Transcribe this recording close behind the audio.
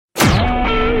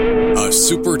a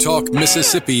Super Talk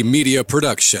Mississippi media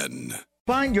production.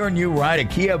 Find your new ride at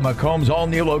Kia Macomb's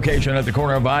all-new location at the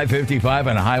corner of I-55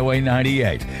 and Highway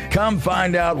 98. Come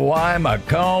find out why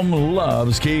Macomb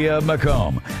loves Kia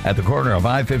Macomb at the corner of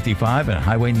I-55 and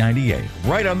Highway 98.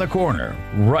 Right on the corner,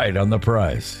 right on the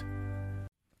price.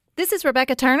 This is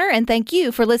Rebecca Turner, and thank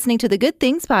you for listening to the Good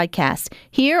Things Podcast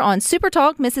here on Super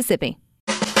Talk Mississippi.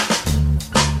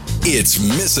 It's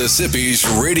Mississippi's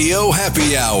Radio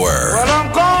Happy Hour. Well,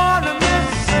 I'm going to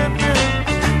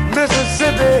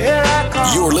Mississippi, here I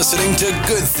come. You're listening to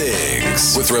Good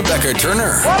Things with Rebecca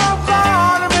Turner. Well, I'm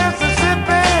going to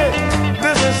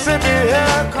Mississippi, here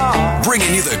I come.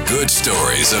 Bringing you the good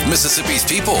stories of Mississippi's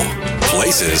people,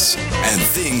 places, and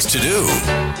things to do.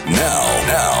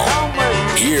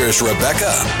 Now, here's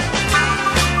Rebecca.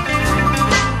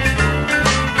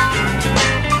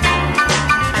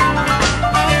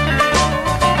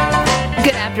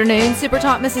 Good afternoon, Super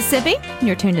Talk Mississippi.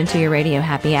 You're tuned into your Radio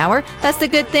Happy Hour. That's the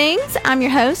Good Things. I'm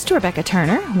your host, Rebecca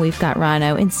Turner. We've got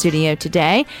Rhino in studio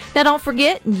today. Now, don't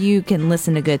forget, you can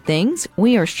listen to Good Things.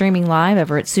 We are streaming live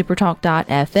over at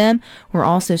supertalk.fm. We're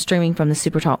also streaming from the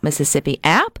Super Talk Mississippi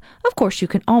app. Of course, you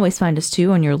can always find us,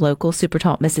 too, on your local Super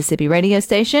Talk Mississippi radio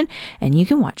station, and you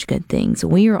can watch Good Things.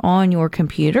 We are on your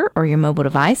computer or your mobile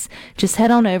device. Just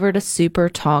head on over to Super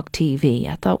Talk TV.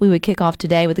 I thought we would kick off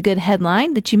today with a good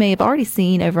headline that you may have already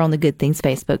seen over on the Good Things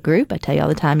Facebook group. I tell you all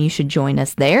the time you should join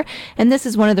us there. And this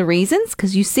is one of the reasons,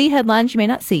 because you see headlines you may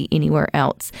not see anywhere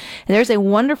else. And there's a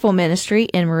wonderful ministry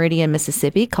in Meridian,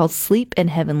 Mississippi called Sleep in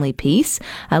Heavenly Peace.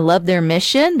 I love their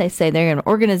mission. They say they're an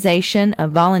organization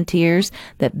of volunteers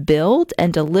that build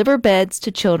and deliver beds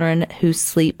to children who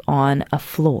sleep on a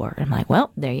floor. I'm like,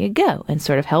 well, there you go. And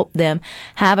sort of help them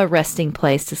have a resting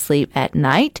place to sleep at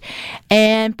night.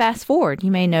 And fast forward,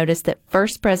 you may notice that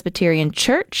First Presbyterian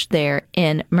Church there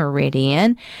in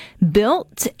Meridian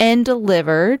built and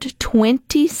delivered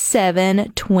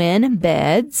 27 twin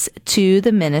beds to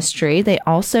the ministry. They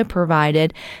also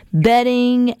provided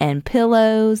bedding and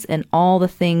pillows and all the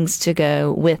things to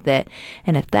go with it.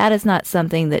 And if that is not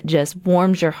something that just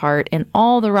warms your heart in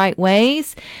all the right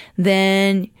ways,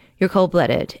 then you're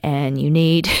cold-blooded and you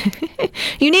need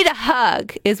you need a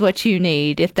hug is what you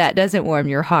need. If that doesn't warm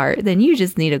your heart, then you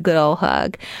just need a good old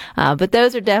hug. But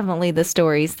those are definitely the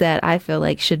stories that I feel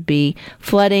like should be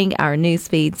flooding our news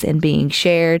feeds and being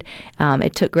shared.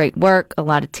 It took great work, a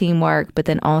lot of teamwork, but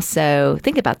then also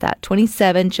think about that,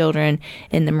 27 children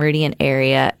in the Meridian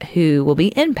area who will be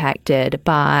impacted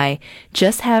by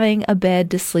just having a bed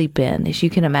to sleep in. As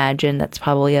you can imagine, that's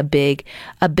probably a big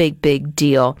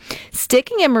deal.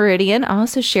 Sticking in Meridian, I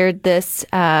also shared this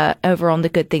over on the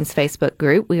Good Things Facebook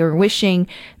group. We were wishing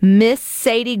Miss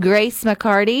Sadie Grace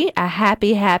McCarty a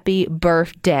happy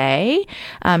birthday.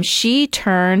 She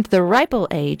turned the ripe old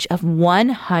age of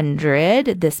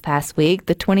 100 this past week,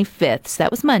 the 25th. So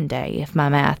that was Monday, if my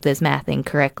math is mathing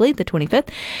correctly, the 25th.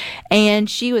 And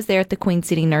she was there at the Queen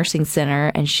City Nursing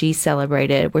Center, and she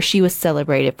was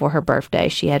celebrated for her birthday.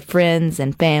 She had friends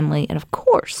and family, and of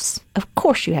course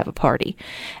you have a party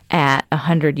at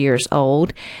 100 years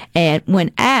old. And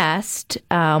when asked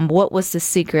what was the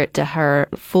secret to her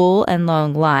full and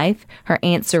long life, her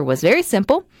answer was very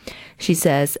simple. She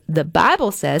says, "The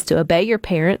Bible says to obey your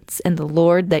parents and the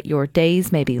Lord that your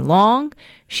days may be long."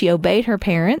 She obeyed her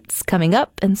parents coming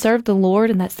up and served the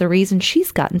Lord, and that's the reason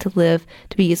she's gotten to live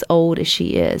to be as old as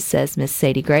she is, says Miss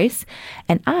Sadie Grace.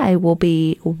 And I will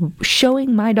be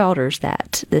showing my daughters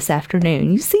that this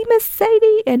afternoon. You see Miss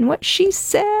Sadie and what she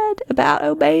said about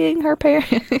obeying her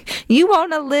parents? You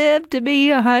want to live to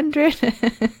be 100?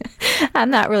 I'm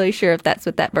not really sure if that's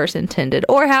what that verse intended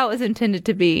or how it was intended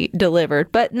to be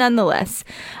delivered, but nonetheless.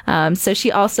 So she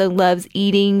also loves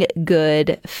eating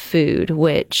good food,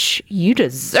 which you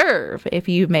deserve if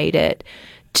you made it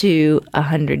to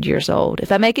 100 years old.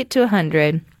 If I make it to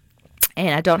 100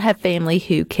 and I don't have family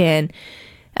who can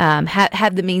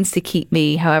have the means to keep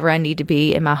me however I need to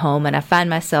be in my home, and I find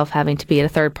myself having to be at a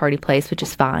third-party place, which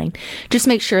is fine, just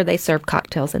make sure they serve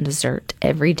cocktails and dessert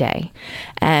every day.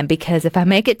 Because if I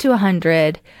make it to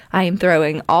 100, I am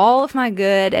throwing all of my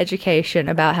good education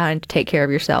about how to take care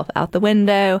of yourself out the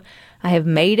window. I have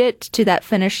made it to that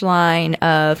finish line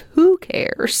of who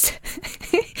cares?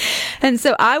 And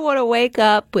so I want to wake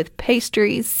up with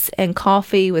pastries and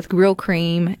coffee with real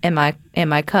cream in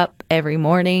my cup every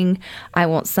morning. I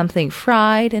want something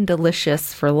fried and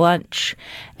delicious for lunch.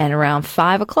 And around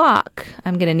 5 o'clock,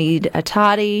 I'm going to need a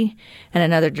toddy and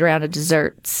another round of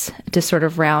desserts to sort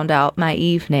of round out my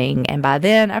evening. And by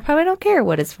then, I probably don't care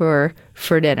what it's for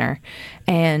dinner.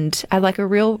 And I like a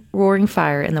real roaring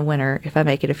fire in the winter if I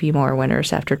make it a few more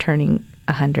winters after turning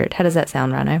 100. How does that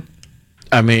sound, Rhino?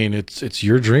 I mean, it's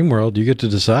your dream world. You get to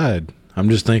decide. I'm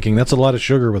just thinking that's a lot of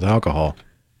sugar with alcohol.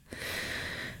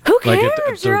 Who cares?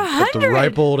 Like You're at the 100.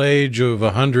 ripe old age of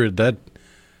 100, that...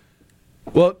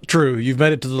 Well, true. You've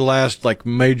made it to the last,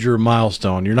 major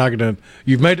milestone.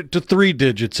 You've made it to 3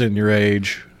 digits in your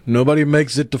age. Nobody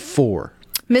makes it to 4.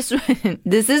 Miss,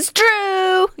 this is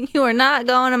true. You are not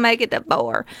going to make it to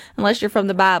 4 unless you're from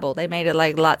the Bible. They made it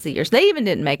lots of years. They even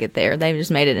didn't make it there. They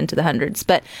just made it into the hundreds.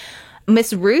 But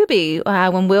Miss Ruby,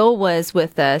 when Will was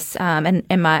with us,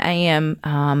 and I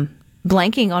am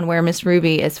blanking on where Miss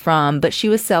Ruby is from, but she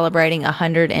was celebrating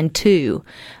 102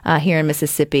 here in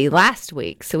Mississippi last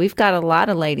week. So we've got a lot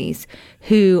of ladies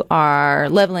who are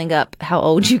leveling up how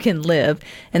old you can live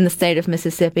in the state of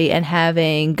Mississippi and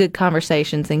having good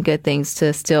conversations and good things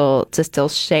to still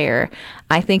share.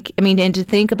 And to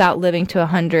think about living to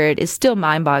 100 is still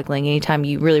mind-boggling anytime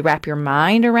you really wrap your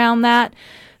mind around that.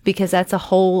 Because that's a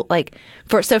whole,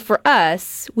 for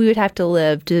us, we would have to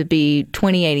live to be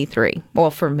 2083. Well,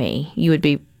 for me, you would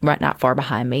be not far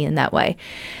behind me in that way.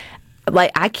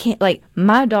 I can't,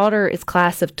 my daughter is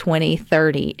class of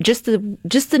 2030. Just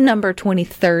the number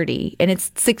 2030, and it's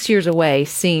 6 years away,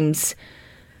 seems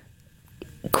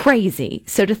crazy.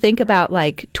 So to think about,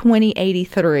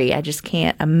 2083, I just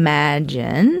can't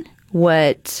imagine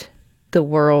what the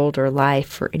world or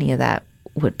life or any of that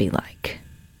would be like.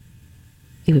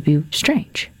 It would be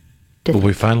strange. Will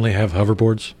we finally have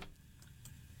hoverboards?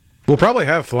 We'll probably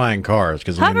have flying cars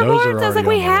because those are Hoverboards? I was like,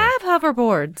 we already on the way. have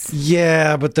hoverboards.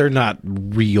 Yeah, but they're not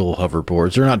real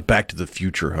hoverboards. They're not Back to the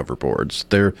Future hoverboards.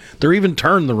 They're even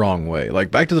turned the wrong way.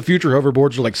 Back to the Future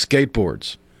hoverboards are like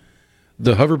skateboards.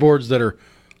 The hoverboards that are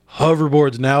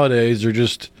hoverboards nowadays are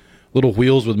just little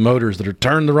wheels with motors that are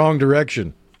turned the wrong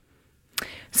direction.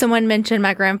 Someone mentioned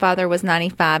my grandfather was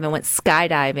 95 and went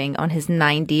skydiving on his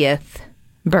 90th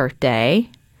birthday.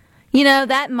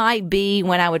 That might be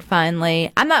when I would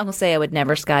finally... I'm not going to say I would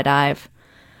never skydive.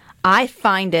 I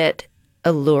find it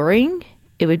alluring.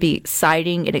 It would be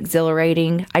exciting and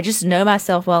exhilarating. I just know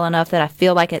myself well enough that I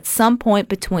feel like at some point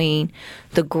between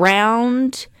the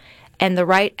ground and the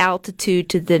right altitude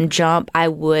to then jump, I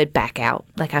would back out.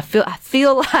 I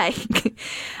feel like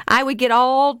I would get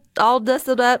all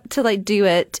dusted up to do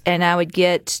it, and I would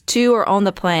get to or on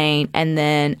the plane, and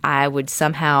then I would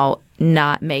somehow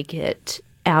not make it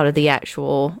out of the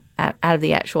actual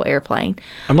airplane.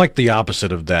 I'm like the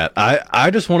opposite of that. I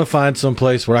just want to find some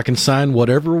place where I can sign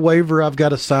whatever waiver I've got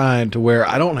to sign to where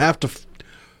I don't have to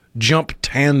jump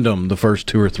tandem the first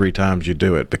 2 or 3 times you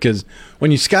do it. Because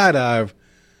when you skydive,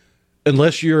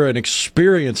 unless you're an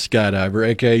experienced skydiver,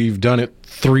 aka you've done it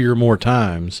 3 or more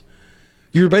times,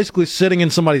 you're basically sitting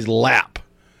in somebody's lap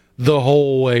the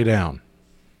whole way down.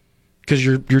 Because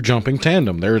you're jumping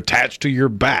tandem. They're attached to your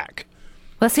back.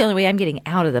 Well, that's the only way I'm getting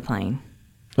out of the plane.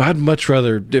 I'd much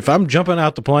rather, if I'm jumping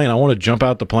out the plane, I want to jump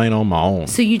out the plane on my own.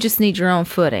 So you just need your own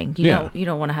footing. You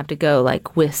don't want to have to go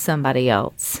with somebody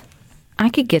else. I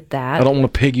could get that. I don't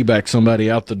want to piggyback somebody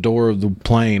out the door of the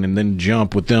plane and then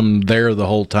jump with them there the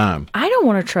whole time. I don't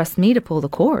want to trust me to pull the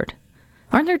cord.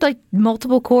 Aren't there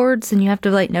multiple cords and you have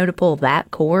to know to pull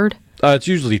that cord? It's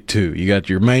usually 2. You got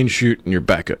your main chute and your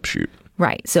backup chute.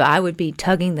 Right. So I would be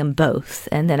tugging them both,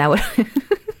 and then I would...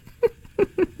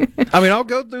 I'll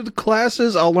go through the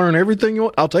classes. I'll learn everything you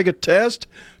want. I'll take a test.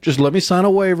 Just let me sign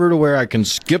a waiver to where I can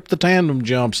skip the tandem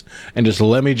jumps and just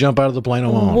let me jump out of the plane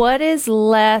alone. What is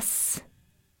less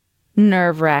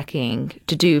nerve-wracking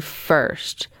to do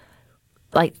first?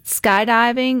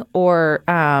 Skydiving or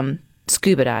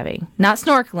scuba diving? Not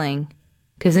snorkeling,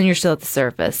 because then you're still at the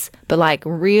surface. But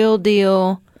real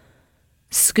deal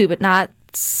scuba, not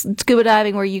scuba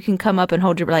diving where you can come up and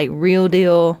hold your, real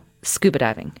deal scuba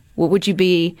diving. What would you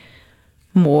be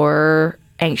more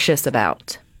anxious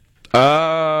about?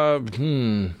 I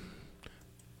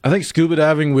think scuba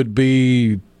diving would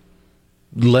be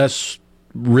less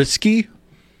risky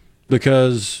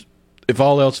because if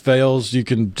all else fails, you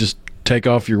can just take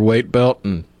off your weight belt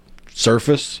and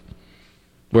surface,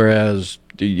 whereas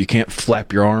you can't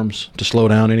flap your arms to slow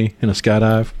down any in a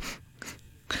skydive.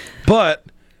 But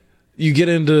you get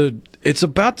into, it's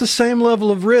about the same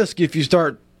level of risk if you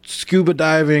start scuba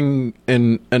diving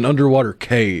in underwater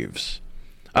caves.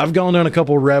 I've gone down a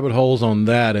couple of rabbit holes on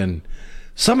that, and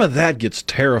some of that gets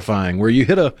terrifying, where you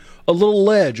hit a little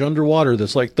ledge underwater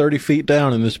that's 30 feet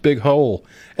down in this big hole,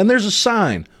 and there's a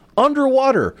sign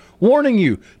underwater warning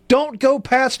you, don't go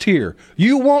past here,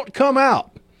 you won't come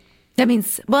out. That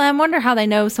means, I wonder how they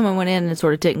know someone went in and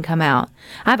sort of didn't come out.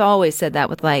 I've always said that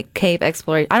with cave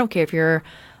exploration. I don't care if you're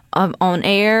on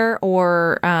air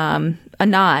or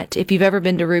not, if you've ever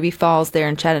been to Ruby Falls there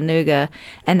in Chattanooga,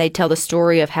 and they tell the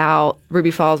story of how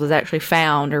Ruby Falls was actually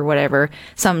found or whatever,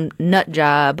 some nut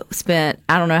job spent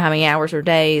I don't know how many hours or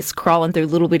days crawling through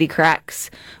little bitty cracks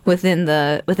within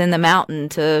the mountain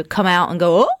to come out and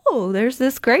go, oh, there's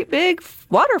this great big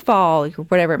waterfall, or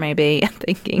whatever it may be. I'm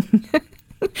thinking.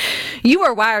 You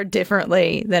are wired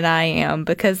differently than I am,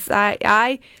 because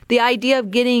I the idea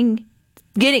of getting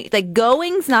like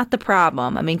going's not the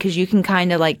problem. I mean, because you can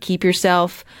kind of like keep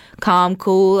yourself calm,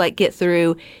 cool, like get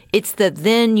through. It's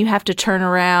then you have to turn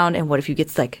around, and what if you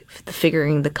get like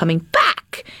the coming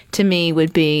back to me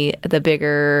would be the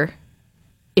bigger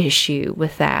issue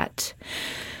with that.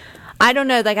 I don't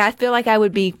know. Like I feel like I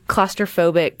would be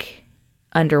claustrophobic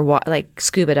underwater, like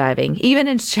scuba diving, even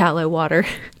in shallow water,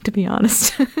 to be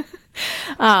honest.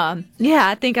 Yeah,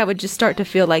 I think I would just start to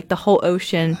feel like the whole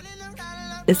ocean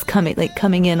is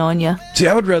coming in on you. See,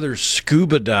 I would rather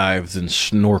scuba dive than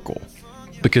snorkel,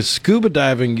 because scuba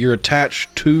diving, you're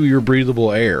attached to your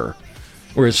breathable air,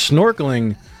 whereas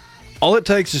snorkeling, all it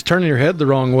takes is turning your head the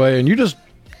wrong way and you just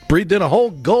breathed in a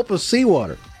whole gulp of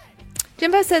seawater.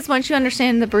 Jimbo says once you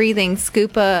understand the breathing,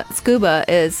 scuba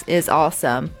is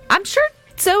awesome. I'm sure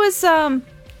so is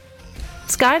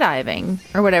skydiving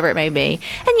or whatever it may be.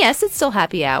 And yes, it's still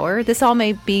happy hour. This all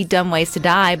may be dumb ways to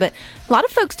die, but a lot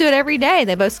of folks do it every day.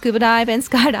 They both scuba dive and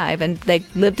skydive, and they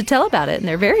live to tell about it, and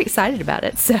they're very excited about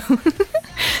it. So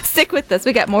stick with us.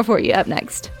 We got more for you up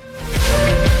next.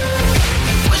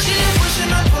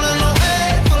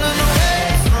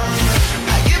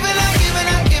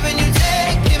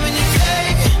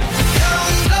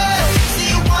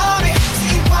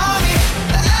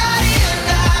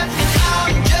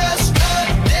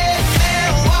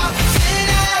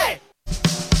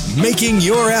 Making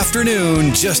your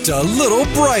afternoon just a little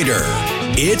brighter.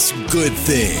 It's Good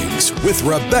Things with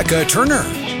Rebecca Turner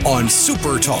on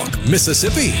Super Talk,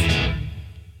 Mississippi.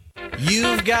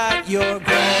 You've got your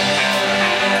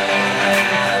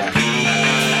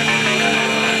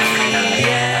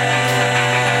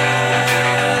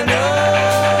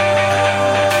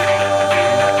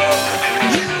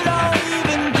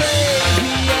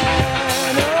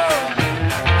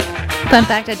Fun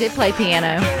fact, I did play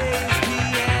piano.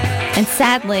 And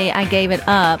sadly, I gave it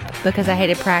up because I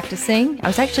hated practicing. I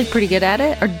was actually pretty good at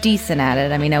it, or decent at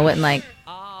it. I mean, I wasn't like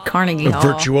Carnegie Hall.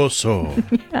 Virtuoso.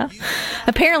 Yeah.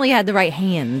 Apparently, I had the right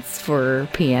hands for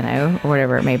piano, or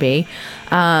whatever it may be.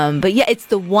 But yeah, it's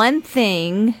the one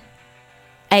thing,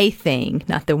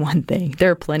 not the one thing. There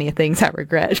are plenty of things I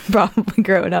regret probably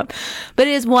growing up, but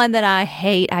it is one that I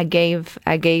hate. I gave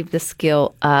the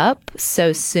skill up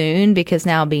so soon because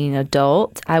now being an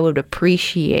adult, I would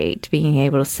appreciate being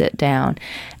able to sit down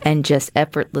and just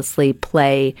effortlessly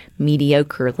play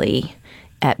mediocrely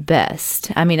at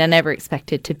best. I mean, I never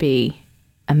expected to be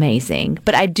amazing,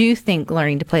 but I do think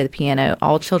learning to play the piano,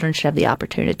 all children should have the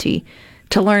opportunity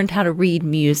to learn how to read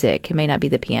music. It may not be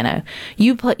the piano.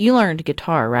 You learned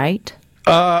guitar, right?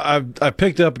 I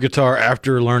picked up guitar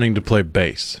after learning to play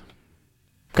bass.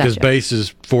 Because bass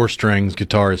is 4 strings,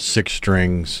 guitar is 6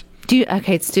 strings.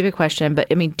 Okay, it's a stupid question, but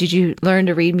I mean, did you learn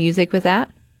to read music with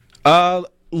that?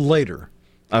 Later.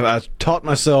 I taught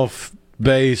myself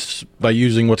bass by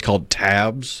using what's called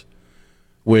tabs,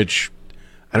 which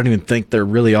I don't even think they're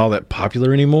really all that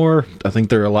popular anymore. I think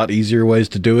there are a lot easier ways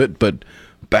to do it, but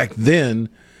back then,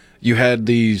 you had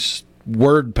these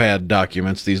WordPad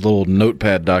documents, these little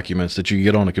notepad documents that you could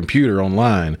get on a computer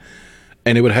online,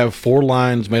 and it would have 4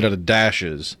 lines made out of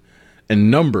dashes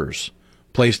and numbers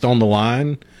placed on the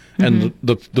line, and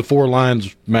the 4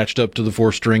 lines matched up to the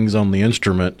 4 strings on the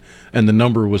instrument, and the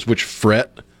number was which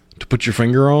fret to put your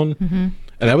finger on. And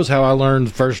that was how I learned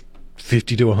the first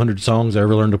 50 to 100 songs I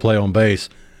ever learned to play on bass.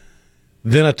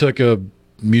 Then I took a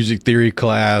music theory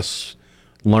class,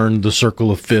 learned the circle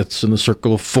of fifths and the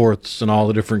circle of fourths and all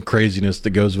the different craziness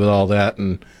that goes with all that,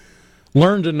 and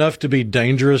learned enough to be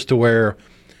dangerous to where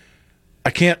I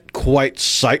can't quite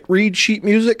sight read sheet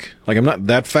music. Like, I'm not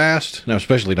that fast. Now,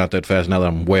 especially not that fast now that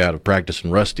I'm way out of practice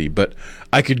and rusty, but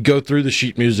I could go through the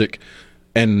sheet music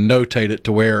and notate it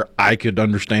to where I could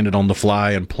understand it on the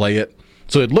fly and play it.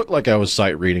 So it looked like I was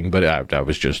sight reading, but I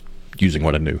was just using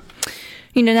what I knew.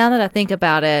 You know, now that I think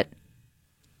about it,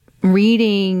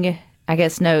 reading, I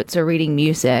guess, notes or reading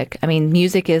music, I mean,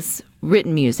 music is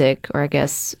written music, or I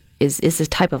guess is a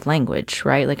type of language,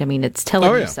 right? Like, I mean, it's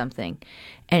telling you something.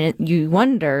 And you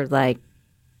wonder, like,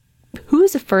 who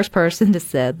is the first person to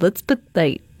said, let's put,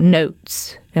 like,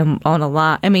 notes on a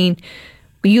line? I mean,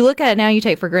 you look at it now, you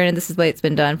take for granted this is the way it's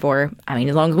been done for, I mean,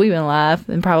 as long as we've been alive,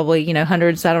 and probably,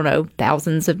 hundreds, I don't know,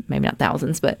 thousands of, maybe not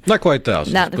thousands, but. Not quite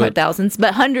thousands. Not quite thousands,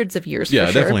 but hundreds of years. Yeah,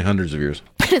 for sure. definitely hundreds of years.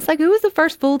 It's like, who was the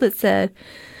first fool that said,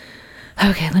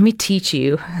 okay, let me teach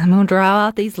you. I'm going to draw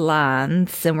out these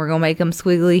lines, and we're going to make them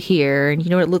squiggly here. And you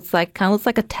know what it looks like? Kind of looks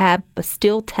like a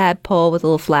steel tadpole with a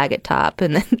little flag at top.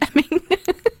 And then, I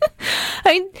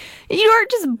mean, you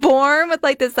aren't just born with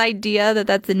like this idea that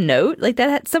that's a note. Like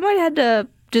somebody had to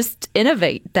just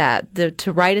innovate that,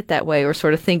 to write it that way or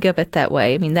sort of think of it that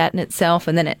way. I mean, that in itself,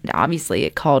 and then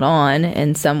it caught on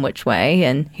in some which way.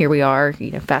 And here we are,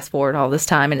 fast forward all this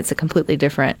time, and it's a completely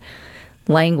different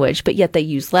language, but yet they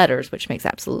use letters, which makes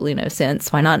absolutely no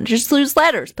sense. Why not just use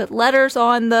letters? Put letters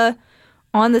on this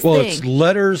thing. Well, it's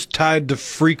letters tied to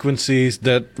frequencies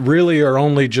that really are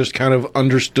only just kind of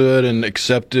understood and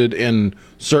accepted in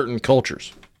certain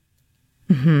cultures.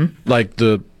 Mm-hmm. Like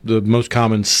the most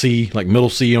common C, like middle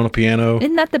C on a piano.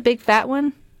 Isn't that the big fat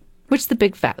one? Which the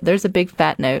big fat? There's a big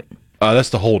fat note.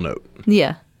 That's the whole note.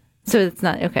 Yeah. So it's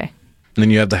not, okay. And then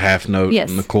you have the half note, yes,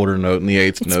 and the quarter note, and the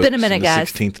eighth note. It's been a minute, and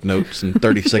guys. the 16th notes, and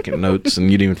 32nd notes,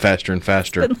 and you get even faster and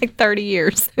faster. It's been like 30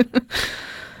 years.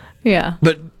 Yeah.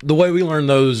 But the way we learned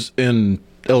those in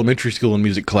elementary school and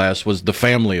music class was the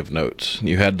family of notes.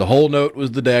 You had the whole note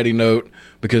was the daddy note,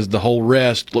 because the whole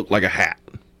rest looked like a hat.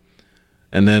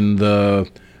 And then the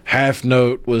half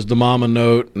note was the mama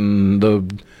note, and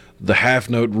the half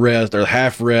note rest, or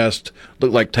half rest,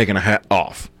 looked like taking a hat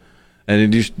off.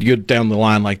 And you go down the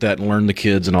line like that and learn the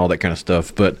kids and all that kind of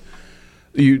stuff. But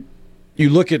you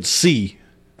look at C.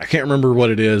 I can't remember what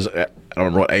it is. I don't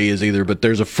remember what A is either. But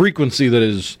there's a frequency that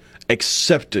is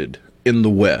accepted in the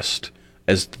West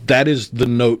as that is the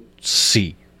note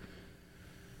C.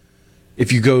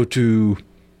 If you go to,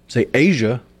 say,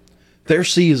 Asia, their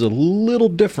C is a little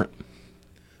different.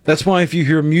 That's why if you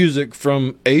hear music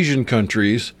from Asian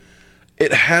countries,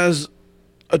 it has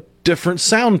a different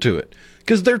sound to it.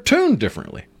 Because they're tuned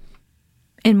differently.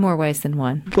 In more ways than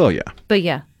one. Well, yeah. But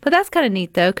yeah. But that's kind of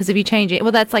neat, though, because if you change it,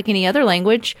 well, that's like any other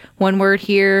language. One word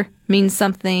here means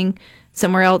something.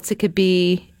 Somewhere else it could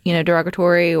be,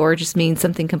 derogatory or just means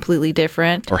something completely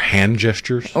different. Or hand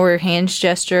gestures.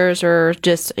 Or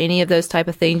just any of those type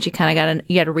of things. You kind of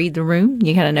got to read the room.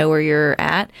 You kind of know where you're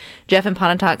at. Jeff in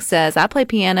Pontotoc says, I play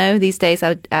piano. These days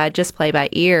I just play by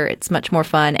ear. It's much more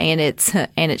fun and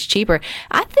it's cheaper.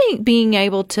 I think being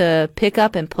able to pick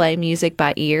up and play music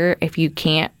by ear, if you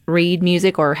can't read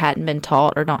music or hadn't been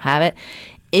taught or don't have it,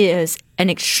 is an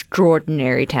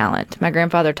extraordinary talent. My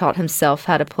grandfather taught himself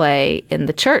how to play in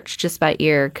the church just by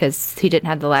ear because he didn't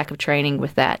have the lack of training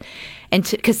with that. And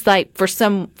because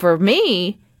for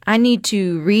me, I need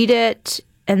to read it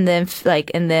and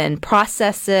then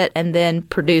process it and then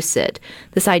produce it.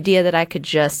 This idea that I could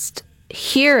just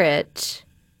hear it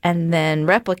and then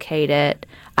replicate it,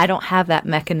 I don't have that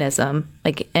mechanism.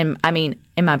 In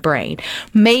my brain.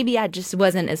 Maybe I just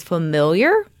wasn't as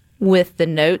familiar with the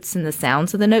notes and the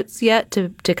sounds of the notes yet to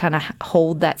kind of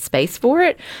hold that space for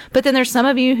it. But then there's some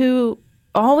of you who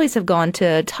always have gone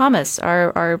to Thomas,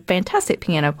 our fantastic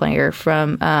piano player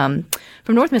from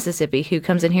North Mississippi, who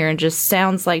comes in here and just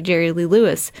sounds like Jerry Lee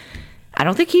Lewis. I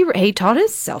don't think he taught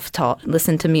his self-taught,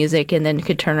 listened to music, and then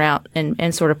could turn around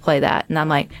and sort of play that. And I'm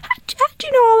like, how do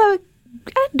you know all that?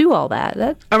 I do all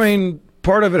that.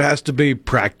 Part of it has to be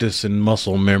practice and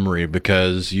muscle memory,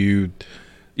 because you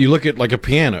look at like a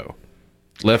piano,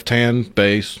 left hand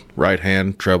bass, right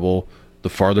hand treble. The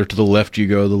farther to the left you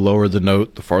go, the lower the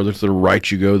note. The farther to the right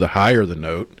you go, the higher the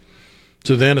note.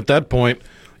 So then at that point,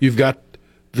 you've got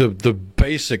the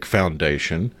basic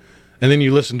foundation. And then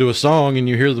you listen to a song and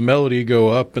you hear the melody go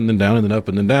up and then down and then up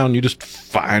and then down. You just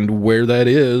find where that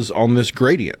is on this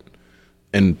gradient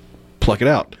and pluck it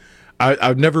out.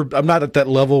 I'm not at that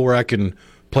level where I can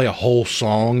play a whole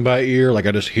song by ear, like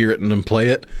I just hear it and then play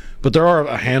it. But there are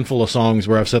a handful of songs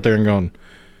where I've sat there and gone,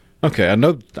 okay, I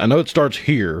know it starts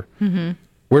here. Mm-hmm.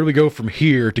 Where do we go from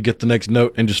here to get the next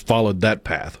note, and just followed that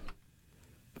path?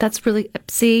 That's really,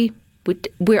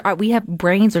 we have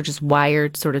brains are just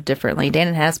wired sort of differently. Dan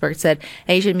in Hasburg said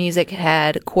Asian music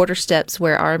had quarter steps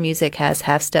where our music has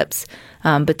half steps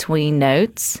between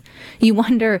notes. You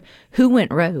wonder who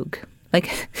went rogue. Well,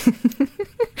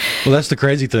 that's the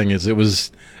crazy thing is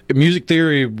music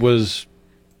theory was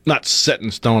not set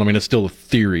in stone. It's still a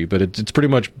theory, but it's pretty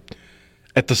much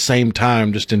at the same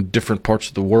time, just in different parts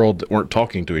of the world that weren't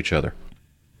talking to each other.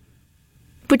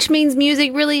 Which means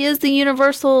music really is the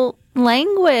universal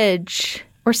language,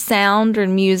 or sound, or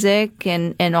music,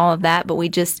 and all of that. But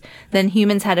then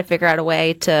humans had to figure out a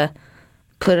way to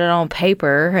put it on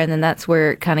paper, and then that's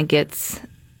where it kind of gets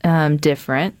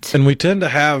different. And we tend to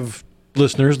have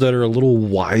listeners that are a little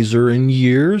wiser in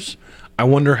years. I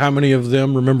wonder how many of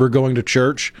them remember going to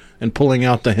church and pulling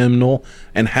out the hymnal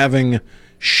and having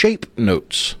shape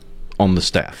notes on the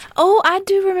staff. Oh, I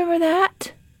do remember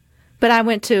that. But I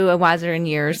went to a Wiser in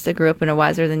Years. I grew up in a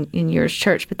Wiser in Years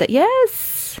church. But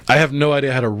yes. I have no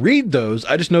idea how to read those.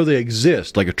 I just know they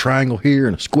exist, like a triangle here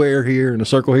and a square here and a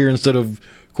circle here instead of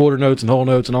quarter notes and whole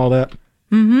notes and all that.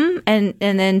 Mm-hmm. And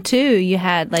then too, you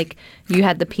had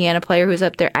the piano player who's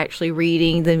up there actually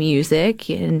reading the music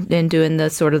and doing the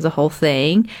sort of the whole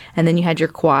thing, and then you had your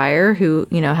choir who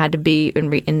had to be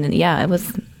and yeah, it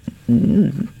was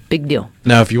big deal.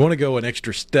 Now, if you want to go an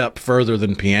extra step further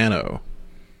than piano,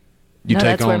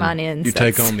 that's where mine ends. You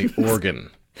take on the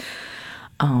organ.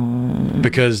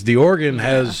 Because the organ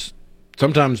has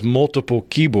sometimes multiple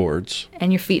keyboards,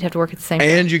 and your feet have to work at the same time,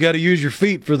 and you got to use your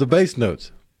feet for the bass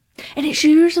notes. And it's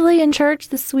usually in church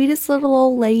the sweetest little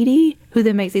old lady who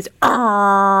then makes these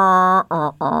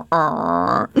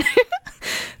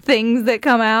things that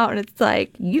come out, and it's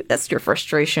like, that's your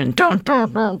frustration. Dun,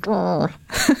 dun, dun, dun.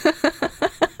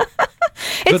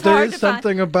 But there is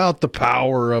something about the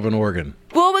power of an organ.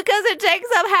 Well, because it takes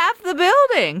up half the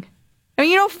building. I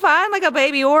mean, you don't find like a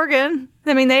baby organ.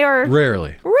 I mean, they are...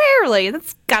 Rarely.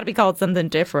 That's got to be called something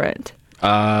different.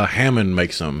 Hammond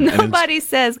makes them. Nobody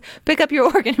says, pick up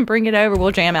your organ and bring it over. We'll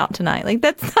jam out tonight. Like,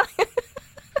 that's not...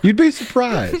 You'd be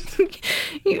surprised.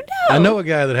 I know a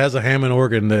guy that has a Hammond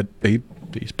organ that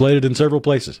he's played it in several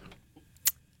places.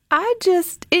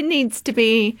 It needs to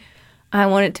be... I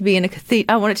want it to be in a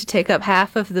cathedral. I want it to take up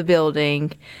half of the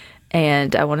building,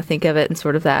 and I want to think of it in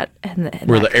sort of that...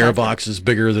 Where the air box is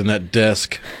bigger than that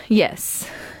desk. Yes.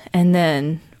 And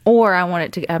then... Or I want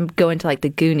it to go into like the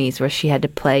Goonies where she had to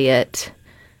play it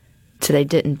so they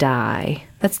didn't die.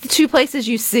 That's the two places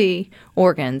you see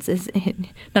organs.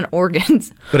 Not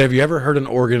organs. But have you ever heard an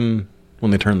organ when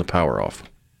they turn the power off?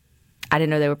 I didn't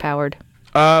know they were powered.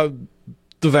 The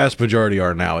vast majority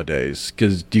are nowadays,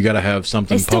 because you got to have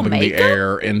something pumping the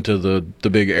air into the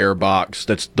big air box.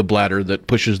 That's the bladder that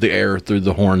pushes the air through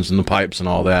the horns and the pipes and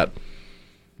all that.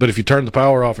 But if you turn the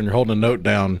power off and you're holding a note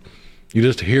down, you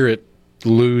just hear it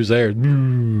lose air.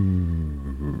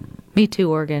 Me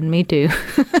too, organ. Me too.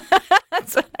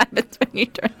 That's what happens when you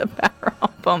turn the power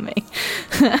off on me.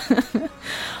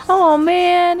 Oh,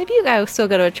 man. If you guys still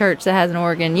go to a church that has an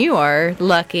organ, you are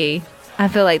lucky. I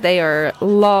feel like they are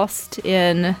lost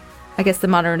in, I guess, the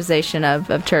modernization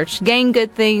of church. Gain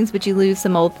good things, but you lose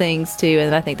some old things, too.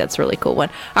 And I think that's a really cool one.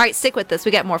 All right, stick with us.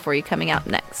 We got more for you coming out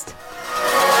next. These are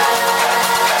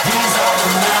the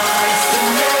nights that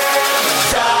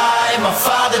never die. My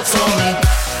father told me.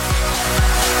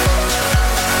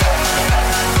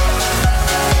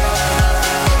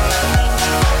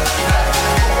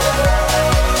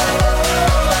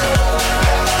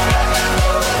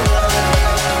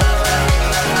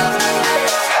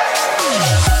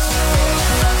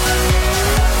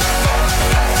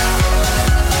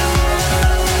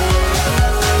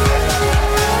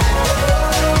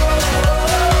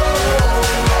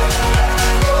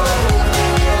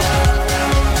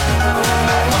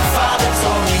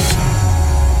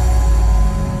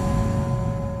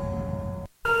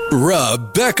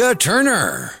 Rebecca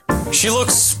Turner. She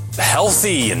looks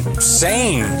healthy and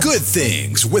sane. Good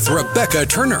Things with Rebecca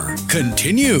Turner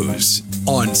continues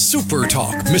on Super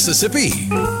Talk Mississippi.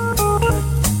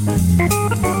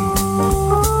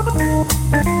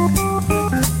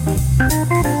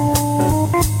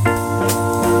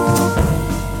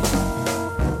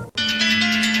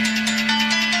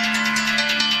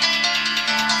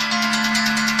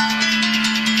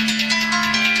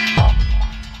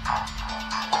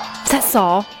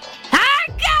 Saul. I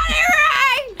got it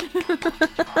right!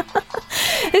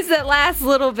 It's that last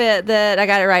little bit that I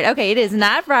got it right. Okay, it is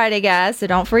not Friday, guys, so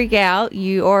don't freak out.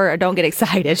 Or don't get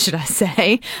excited, should I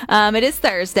say. It is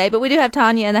Thursday, but we do have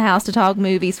Tanya in the house to talk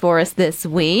movies for us this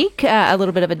week. A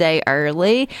little bit of a day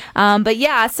early. But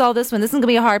yeah, I saw this one. This is going to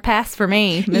be a hard pass for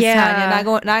me, Miss Tanya.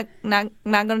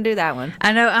 Not going to do that one.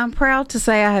 I know. I'm proud to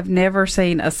say I have never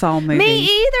seen a Saw movie. Me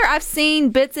either. I've seen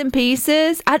bits and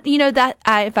pieces.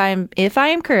 If I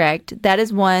am correct, that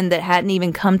is one that hadn't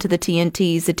even come to the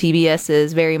TNTs, the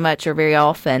TBSs very much or very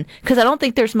often, because I don't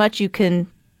think there's much you can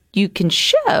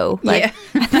show. Yeah.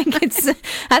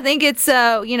 I think it's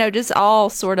just all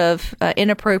sort of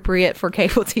inappropriate for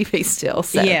cable TV still.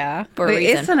 So, yeah, for a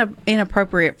reason. It's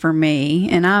inappropriate for me,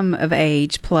 and I'm of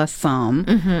age plus some.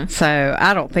 Mm-hmm. So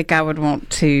I don't think I would want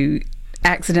to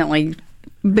accidentally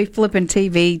be flipping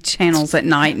TV channels at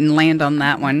night and land on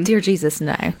that one. Dear Jesus,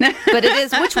 no. But it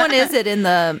is. Which one is it in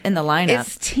the lineup?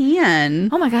 It's 10.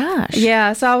 Oh my gosh.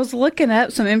 Yeah, so I was looking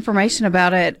up some information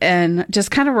about it and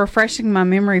just kind of refreshing my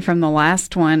memory from the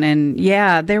last one. And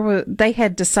yeah, they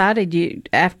had decided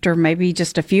after maybe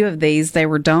just a few of these they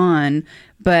were done,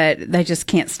 but they just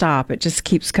can't stop. It just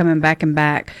keeps coming back and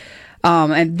back.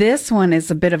 And this one is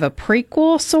a bit of a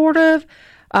prequel, sort of.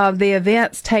 The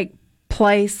events take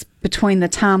place between the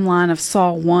timeline of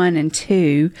Saw 1 and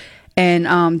 2.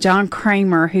 And John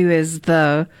Kramer, who is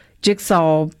the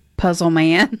jigsaw puzzle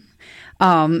man,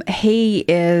 he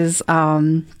is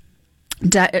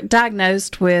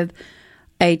diagnosed with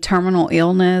a terminal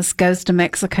illness, goes to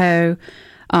Mexico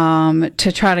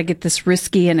to try to get this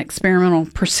risky and experimental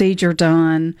procedure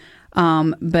done,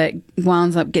 but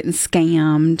winds up getting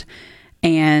scammed.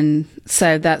 And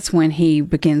so that's when he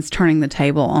begins turning the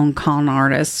table on con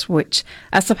artists, which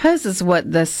I suppose is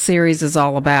what this series is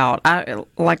all about.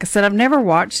 Like I said, I've never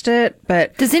watched it,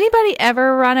 but... Does anybody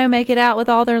ever, Rhino, make it out with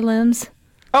all their limbs?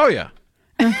 Oh, yeah.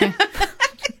 Okay.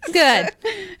 Good.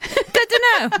 Good to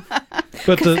know.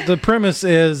 But the premise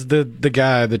is the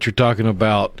guy that you're talking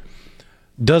about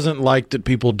doesn't like that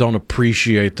people don't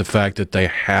appreciate the fact that they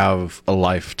have a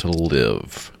life to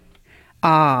live.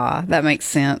 Ah, that makes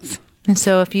sense. And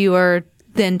so if you are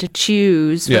then to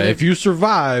choose... Yeah, if you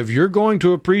survive, you're going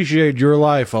to appreciate your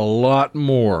life a lot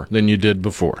more than you did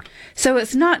before. So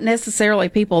it's not necessarily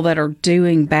people that are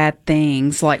doing bad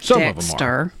things like Some of them Dexter.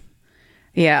 are.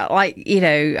 Yeah, like,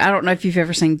 I don't know if you've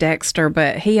ever seen Dexter,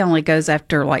 but he only goes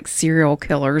after like serial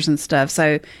killers and stuff.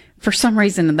 So for some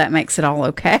reason that makes it all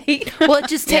okay. Well, it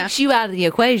just takes you out of the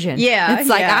equation. Yeah, It's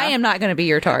like, yeah. I am not going to be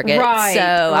your target. Right, So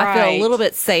I feel a right. little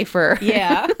bit safer.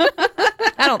 Yeah.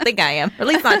 I don't think I am. At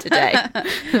least not today.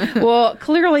 Well,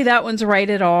 clearly that one's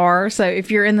rated R. So if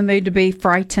you're in the mood to be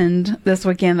frightened this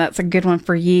weekend, that's a good one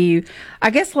for you. I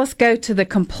guess let's go to the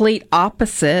complete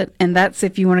opposite. And that's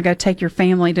if you want to go take your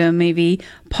family to a movie.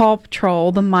 Paw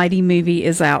Patrol, the Mighty movie,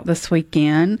 is out this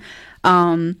weekend.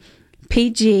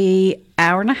 PG,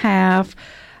 hour and a half.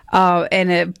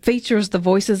 And it features the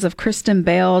voices of Kristen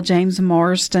Bell, James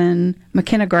Marsden,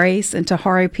 McKenna Grace, and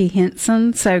Tahari P.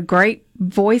 Henson. So great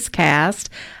voice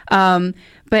cast. But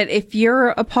if you're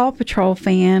a Paw Patrol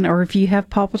fan, or if you have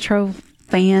Paw Patrol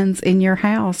fans in your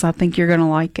house, I think you're going to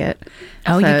like it.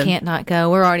 Oh, you can't not go.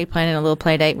 We're already planning a little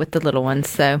play date with the little ones.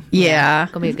 So yeah.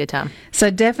 It's going to be a good time. So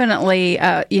definitely,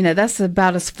 that's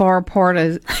about as far apart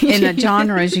as in a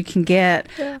genre as you can get.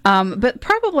 But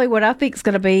probably what I think is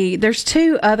going to be, there's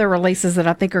two other releases that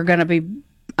I think are going to be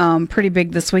pretty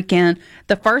big this weekend.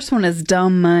 The first one is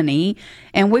Dumb Money,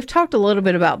 and we've talked a little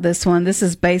bit about this one. This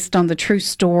is based on the true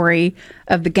story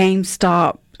of the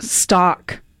GameStop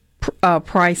stock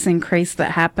price increase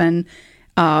that happened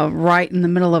right in the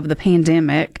middle of the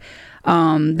pandemic.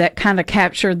 That kind of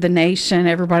captured the nation.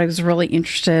 Everybody was really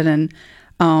interested in,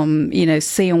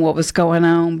 seeing what was going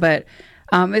on. But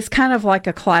it's kind of like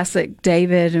a classic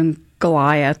David and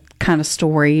Goliath kind of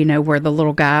story, where the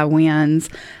little guy wins.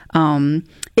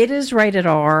 It is rated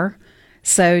R,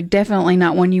 so definitely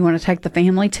not one you want to take the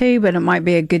family to, but it might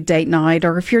be a good date night.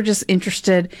 Or if you're just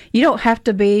interested, you don't have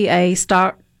to be a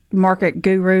stock market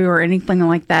guru or anything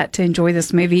like that to enjoy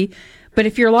this movie. But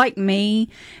if you're like me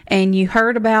and you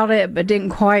heard about it but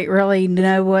didn't quite really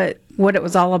know what it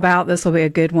was all about, this will be a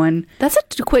good one. That's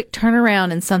a quick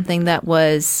turnaround in something that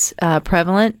was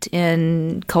prevalent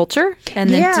in culture, and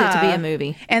then to be a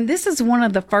movie. And this is one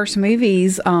of the first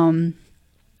movies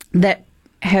that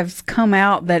has come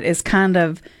out that is kind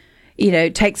of,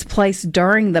 takes place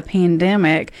during the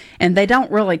pandemic, and they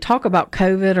don't really talk about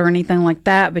COVID or anything like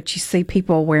that, but you see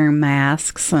people wearing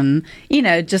masks and,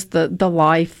 just the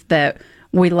life that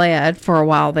we led for a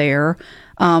while there.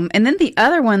 And then the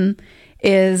other one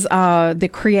is The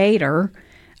Creator.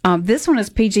 This one is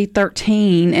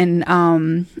PG-13,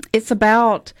 and it's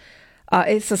about...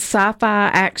 it's a sci-fi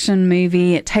action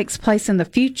movie. It takes place in the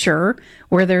future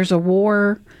where there's a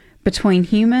war between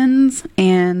humans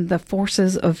and the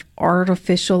forces of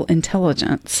artificial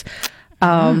intelligence.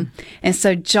 And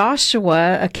so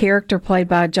Joshua, a character played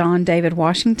by John David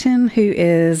Washington, who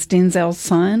is Denzel's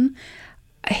son,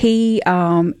 he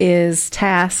is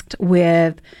tasked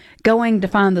with going to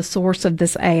find the source of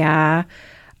this AI.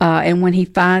 And when he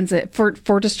finds it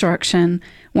for destruction,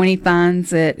 when he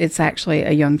finds it, it's actually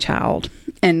a young child.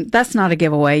 And that's not a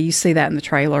giveaway. You see that in the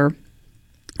trailer.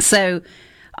 So,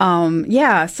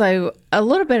 so a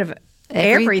little bit of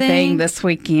everything this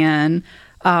weekend.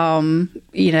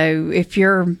 If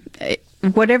you're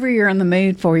whatever you're in the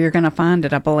mood for, you're going to find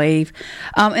it, I believe.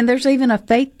 And there's even a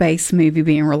faith-based movie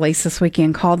being released this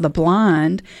weekend called The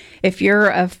Blind. If you're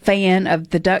a fan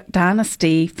of the Duck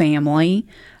Dynasty family,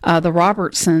 the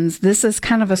Robertsons, this is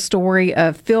kind of a story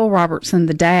of Phil Robertson,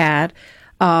 the dad,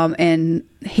 and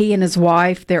he and his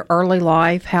wife, their early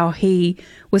life, how he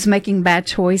was making bad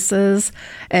choices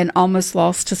and almost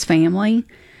lost his family.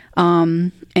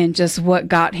 And just what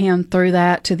got him through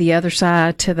that to the other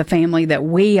side, to the family that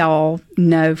we all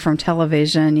know from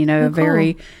television, you know, a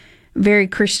very, very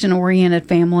Christian-oriented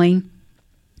family.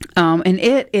 And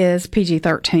it is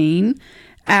PG-13,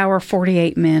 hour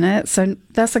 48 minutes. So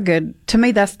that's to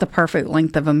me, that's the perfect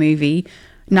length of a movie.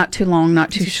 Not too long,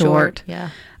 not too short.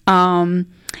 Yeah. And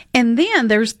then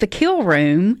there's The Kill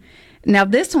Room. Now,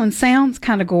 this one sounds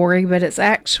kind of gory, but it's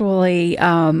actually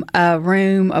a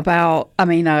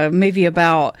movie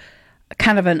about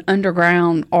kind of an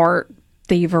underground art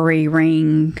thievery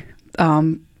ring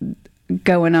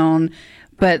going on.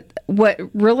 But what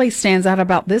really stands out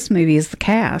about this movie is the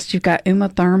cast. You've got Uma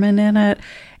Thurman in it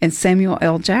and Samuel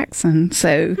L. Jackson.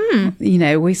 So, you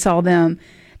know, we saw them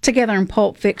together in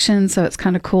Pulp Fiction, so it's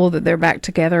kind of cool that they're back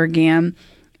together again.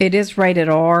 It is rated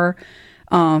R.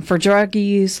 For drug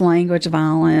use, language,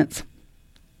 violence.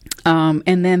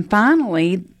 And then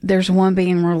finally, there's one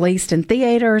being released in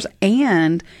theaters.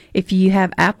 And if you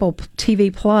have Apple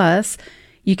TV Plus,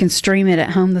 you can stream it at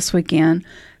home this weekend,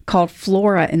 called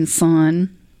Flora and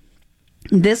Son.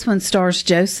 This one stars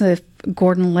Joseph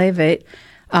Gordon-Levitt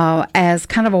as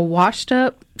kind of a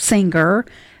washed-up singer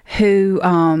who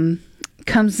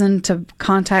comes into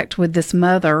contact with this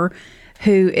mother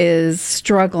who is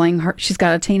struggling. She's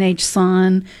got a teenage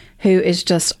son who is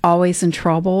just always in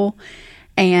trouble.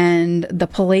 And the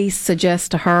police suggest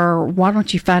to her, why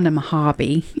don't you find him a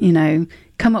hobby? You know,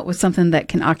 come up with something that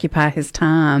can occupy his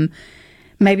time.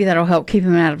 Maybe that'll help keep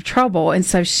him out of trouble. And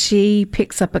so she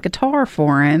picks up a guitar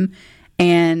for him.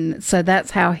 And so that's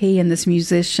how he and this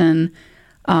musician,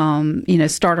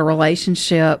 start a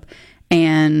relationship.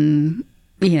 And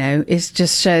you know, it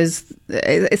just shows.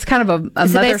 It's kind of a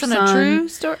Is it mother based on son. a true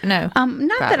story? No, Not probably.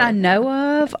 that I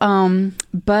know of.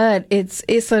 But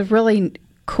it's a really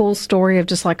cool story of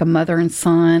just like a mother and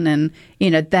son, and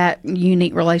you know that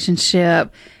unique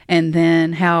relationship, and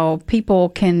then how people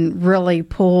can really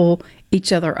pull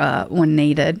each other up when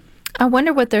needed. I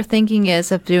wonder what their thinking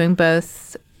is of doing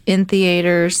both in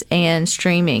theaters and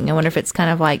streaming. I wonder if it's kind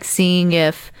of like seeing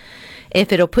if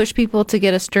it'll push people to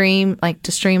get a stream, like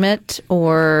to stream it,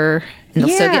 or and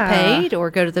they'll still get paid,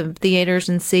 or go to the theaters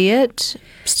and see it,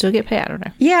 still get paid. I don't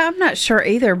know. Yeah, I'm not sure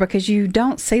either because you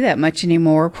don't see that much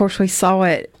anymore. Of course, we saw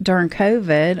it during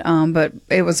COVID, but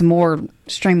it was more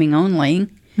streaming only.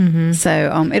 Mm-hmm.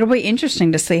 So it'll be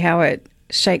interesting to see how it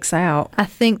shakes out. I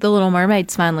think The Little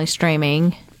Mermaid's finally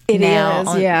streaming. It now is,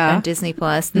 on Disney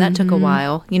Plus, and that took a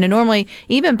while. You know, normally,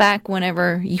 even back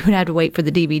whenever you would have to wait for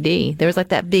the DVD, there was like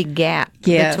that big gap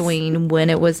between when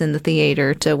it was in the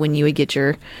theater to when you would get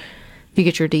your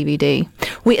DVD.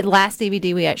 Last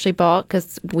DVD we actually bought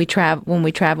because when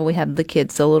we travel, we have the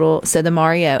kids the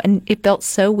Mario, and it felt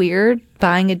so weird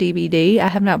buying a DVD. I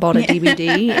have not bought a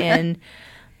DVD and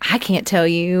I can't tell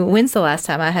you when's the last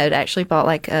time I had actually bought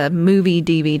like a movie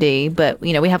DVD, but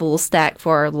you know, we have a little stack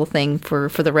for our little thing for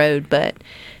the road, but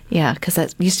yeah, because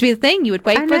that used to be the thing. You would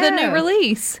wait for the new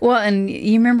release. Well, and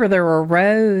you remember there were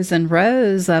rows and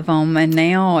rows of them, and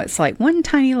now it's like one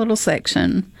tiny little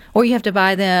section. Or you have to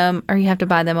buy them,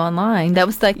 online. That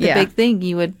was like the big thing.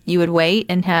 You would wait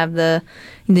and have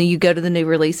you go to the new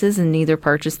releases and either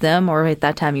purchase them, or at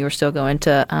that time you were still going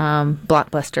to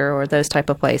Blockbuster or those type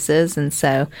of places. And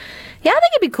so, yeah, I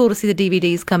think it'd be cool to see the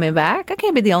DVDs coming back. I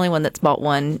can't be the only one that's bought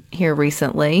one here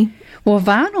recently. Well,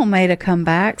 vinyl made a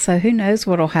comeback, so who knows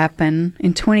what'll happen.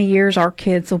 In 20 years, our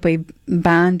kids will be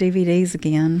buying DVDs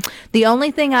again. The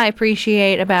only thing I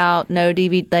appreciate about no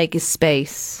DVD is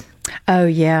space. Oh,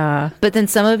 yeah. But then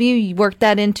some of you worked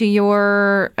that into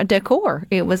your decor.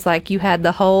 It was like you had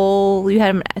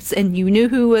them, and you knew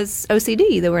who was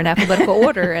OCD. They were in alphabetical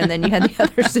order, and then you had the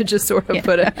others to just sort of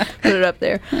put it up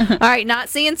there. All right, not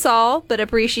seeing Saul, but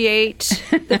appreciate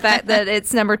the fact that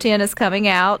it's number 10 is coming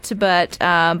out. But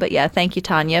yeah, thank you,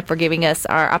 Tanya, for giving us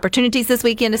our opportunities this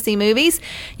weekend to see movies.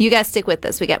 You guys stick with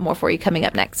us. We got more for you coming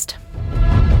up next.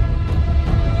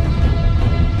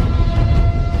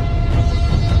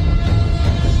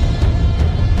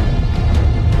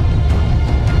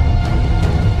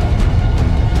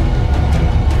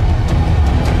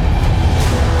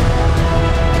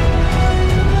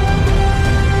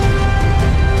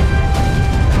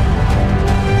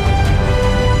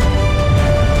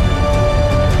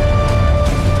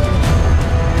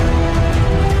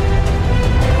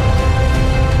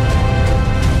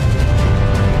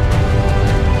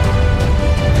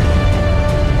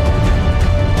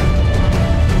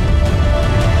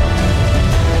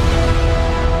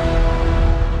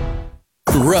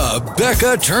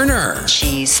 Rebecca Turner.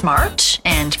 She's smart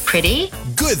and pretty.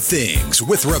 Good Things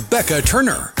with Rebecca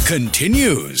Turner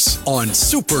continues on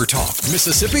Super Talk,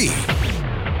 Mississippi.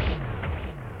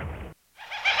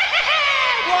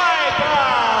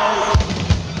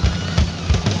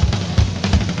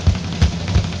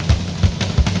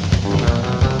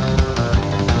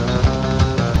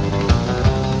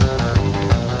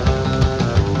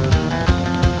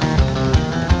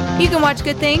 You can watch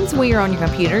Good Things when you're on your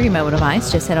computer, your mobile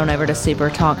device. Just head on over to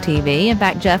Super Talk TV. In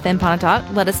fact, Jeff and Pontotoc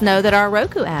let us know that our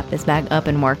Roku app is back up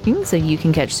and working, so you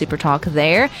can catch Super Talk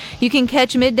there. You can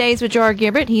catch Middays with Gerard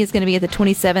Gibert. He is going to be at the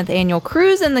 27th Annual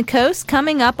Cruise in the Coast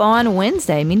coming up on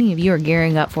Wednesday. Many of you are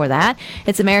gearing up for that.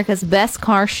 It's America's best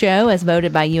car show as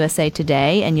voted by USA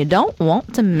Today, and you don't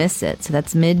want to miss it. So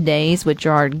that's Middays with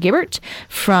Gerard Gibert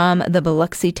from the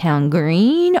Biloxi Town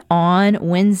Green on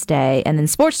Wednesday. And then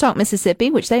Sports Talk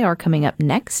Mississippi, which they are coming up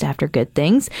next after Good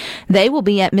Things. They will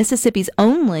be at Mississippi's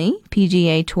only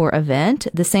PGA Tour event,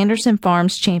 the Sanderson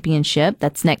Farms Championship.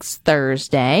 That's next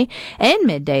Thursday. And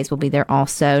Middays will be there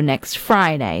also next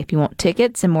Friday. If you want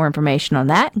tickets and more information on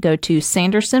that, go to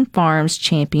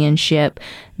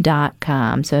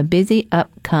SandersonFarmsChampionship.com. So a busy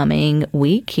upcoming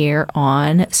week here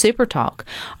on Super Talk.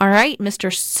 All right,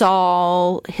 Mr.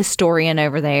 Saul historian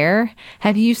over there.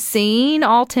 Have you seen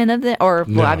all 10 of them? Or,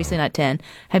 No. well, obviously not 10.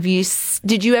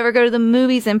 Did you ever go to the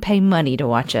movies and pay money to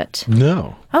watch it?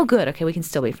 No. Oh, good. Okay, we can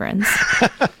still be friends.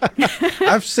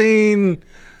 I've seen,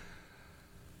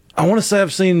 I want to say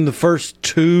I've seen the first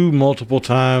two multiple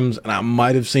times, and I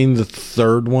might have seen the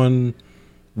third one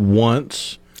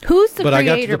once. Who's the But I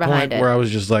got to creator the behind point it? where I was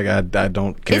just like, I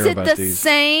don't care Is it about the these.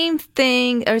 same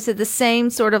thing, or is it the same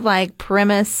sort of like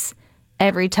premise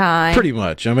every time? Pretty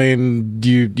much. I mean,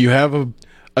 you have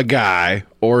a guy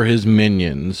or his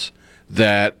minions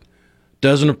that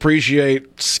doesn't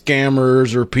appreciate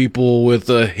scammers or people with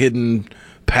a hidden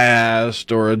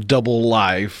past or a double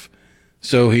life.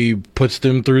 So he puts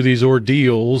them through these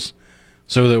ordeals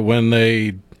so that when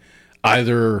they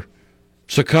either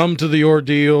succumb to the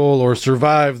ordeal or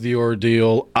survive the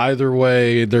ordeal, either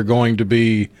way, they're going to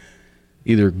be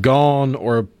either gone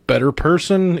or a better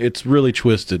person. It's really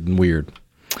twisted and weird.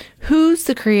 Who's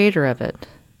the creator of it?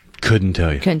 Couldn't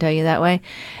tell you. Couldn't tell you that way.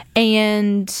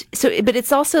 And so, but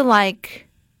it's also like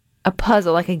a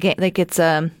puzzle, like a game, like it's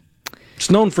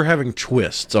It's known for having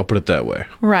twists, I'll put it that way.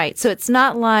 right. So it's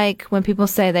not like when people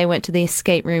say they went to the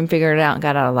escape room, figured it out, and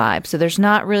got out alive. So there's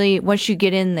not really, once you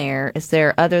get in there, is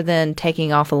there, other than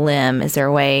taking off a limb, is there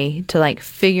a way to like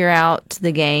figure out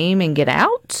the game and get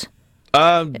out?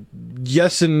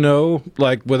 Yes and no,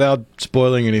 like without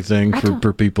spoiling anything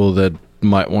for people that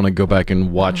might want to go back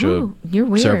and watch Ooh, you're a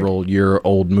weird. several year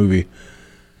old movie.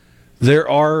 There's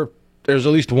at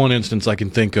least one instance I can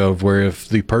think of where if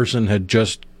the person had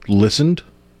just listened,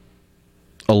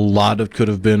 a lot of could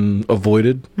have been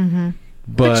avoided. Mm-hmm.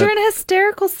 But you're in a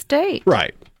hysterical state.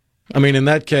 Right. I mean, in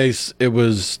that case, it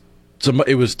was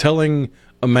telling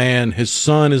a man his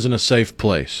son is in a safe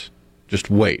place. Just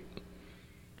wait.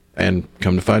 And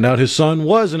come to find out his son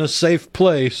was in a safe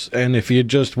place, and if he had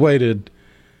just waited,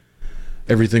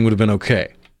 everything would have been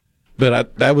okay. But I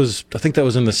think that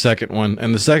was in the second one,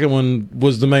 and the second one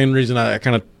was the main reason I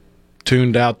kind of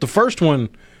tuned out. The first one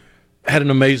had an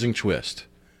amazing twist.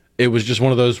 It was just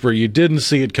one of those where you didn't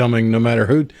see it coming, no matter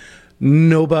who.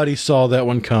 Nobody saw that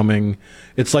one coming.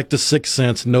 It's like The Sixth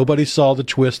Sense. Nobody saw the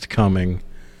twist coming.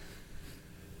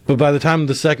 But by the time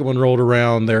the second one rolled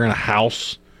around, they're in a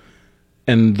house,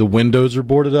 and the windows are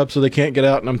boarded up so they can't get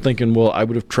out. And I'm thinking, well, I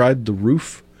would have tried the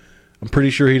roof. I'm pretty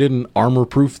sure he didn't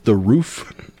armor-proof the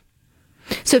roof.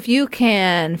 So if you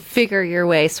can figure your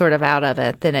way sort of out of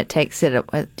it, then it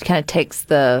kind of takes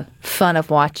the fun of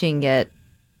watching it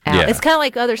out. Yeah. It's kind of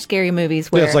like other scary movies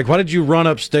where Yeah, it's like, why did you run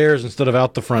upstairs instead of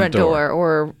out the front door?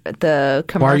 or the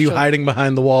commercial. Why are you hiding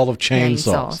behind the wall of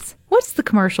chainsaws? What's the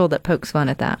commercial that pokes fun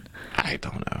at that? I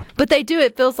don't know. But they do.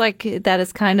 It feels like that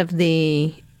is kind of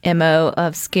the MO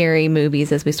of scary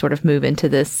movies as we sort of move into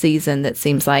this season that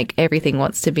seems like everything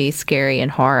wants to be scary and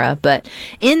horror. But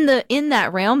in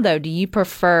that realm, though, do you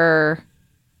prefer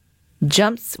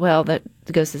jumps? Well, that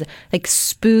goes to like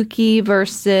spooky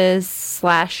versus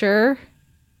slasher.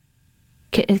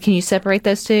 Can you separate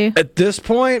those two? At this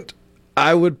point,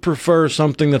 I would prefer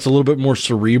something that's a little bit more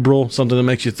cerebral, something that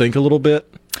makes you think a little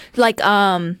bit. Like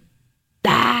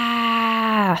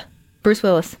Bruce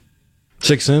Willis.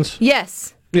 Sixth Sense?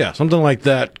 Yes. Yeah, something like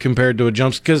that compared to a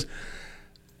jump, because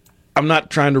I'm not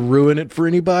trying to ruin it for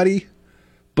anybody,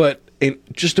 but in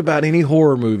just about any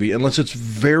horror movie, unless it's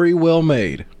very well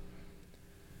made,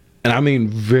 and I mean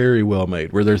very well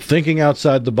made, where they're thinking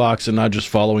outside the box and not just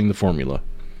following the formula,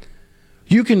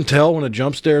 You can tell when a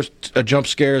jump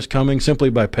scare is coming simply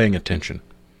by paying attention.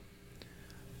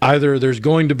 Either there's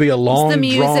going to be a long,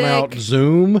 drawn-out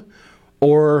zoom,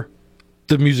 or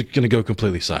the music's going to go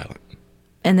completely silent.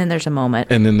 And then there's a moment.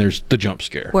 And then there's the jump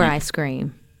scare. Where I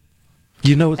scream.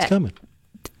 You know it's coming.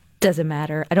 Doesn't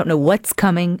matter. I don't know what's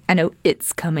coming. I know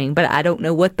it's coming, but I don't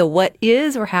know what the what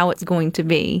is or how it's going to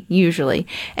be, usually.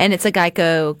 And it's a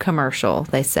Geico commercial,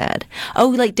 they said. Oh,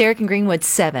 like Derek and Greenwood's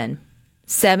 7.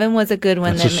 7 was a good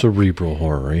one. That's a cerebral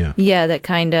horror, yeah. Yeah, that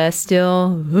kind of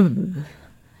still...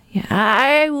 Yeah,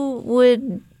 I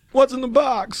would... What's in the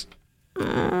box?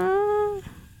 But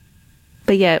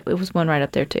yeah, it was one right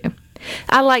up there, too.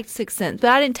 I liked Sixth Sense, but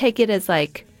I didn't take it as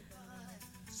like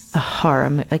a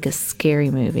horror, like a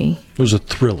scary movie. It was a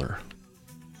thriller.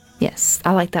 Yes,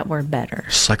 I like that word better.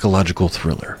 Psychological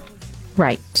thriller.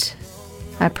 Right.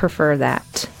 I prefer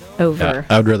that over...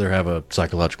 I would rather have a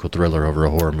psychological thriller over a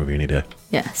horror movie any day.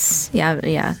 Yes.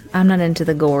 Yeah. I'm not into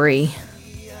the gory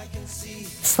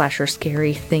slasher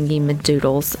scary thingy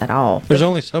madoodles at all. There's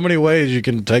only so many ways you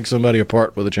can take somebody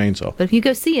apart with a chainsaw. But if you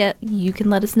go see it, you can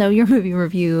let us know your movie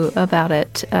review about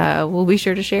it. We'll be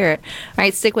sure to share it. All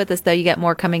right, stick with us, though. You got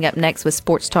more coming up next with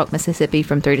Sports Talk Mississippi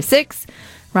from 3 to 6.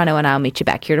 Rhino and I will meet you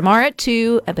back here tomorrow at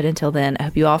 2. But until then, I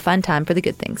hope you all find time for the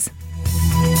good things.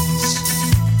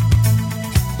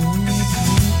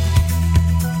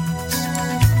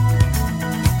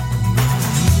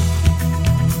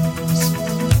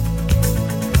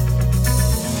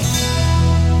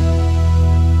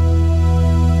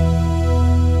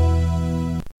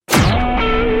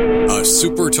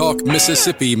 Super Talk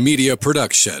Mississippi Media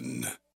Production.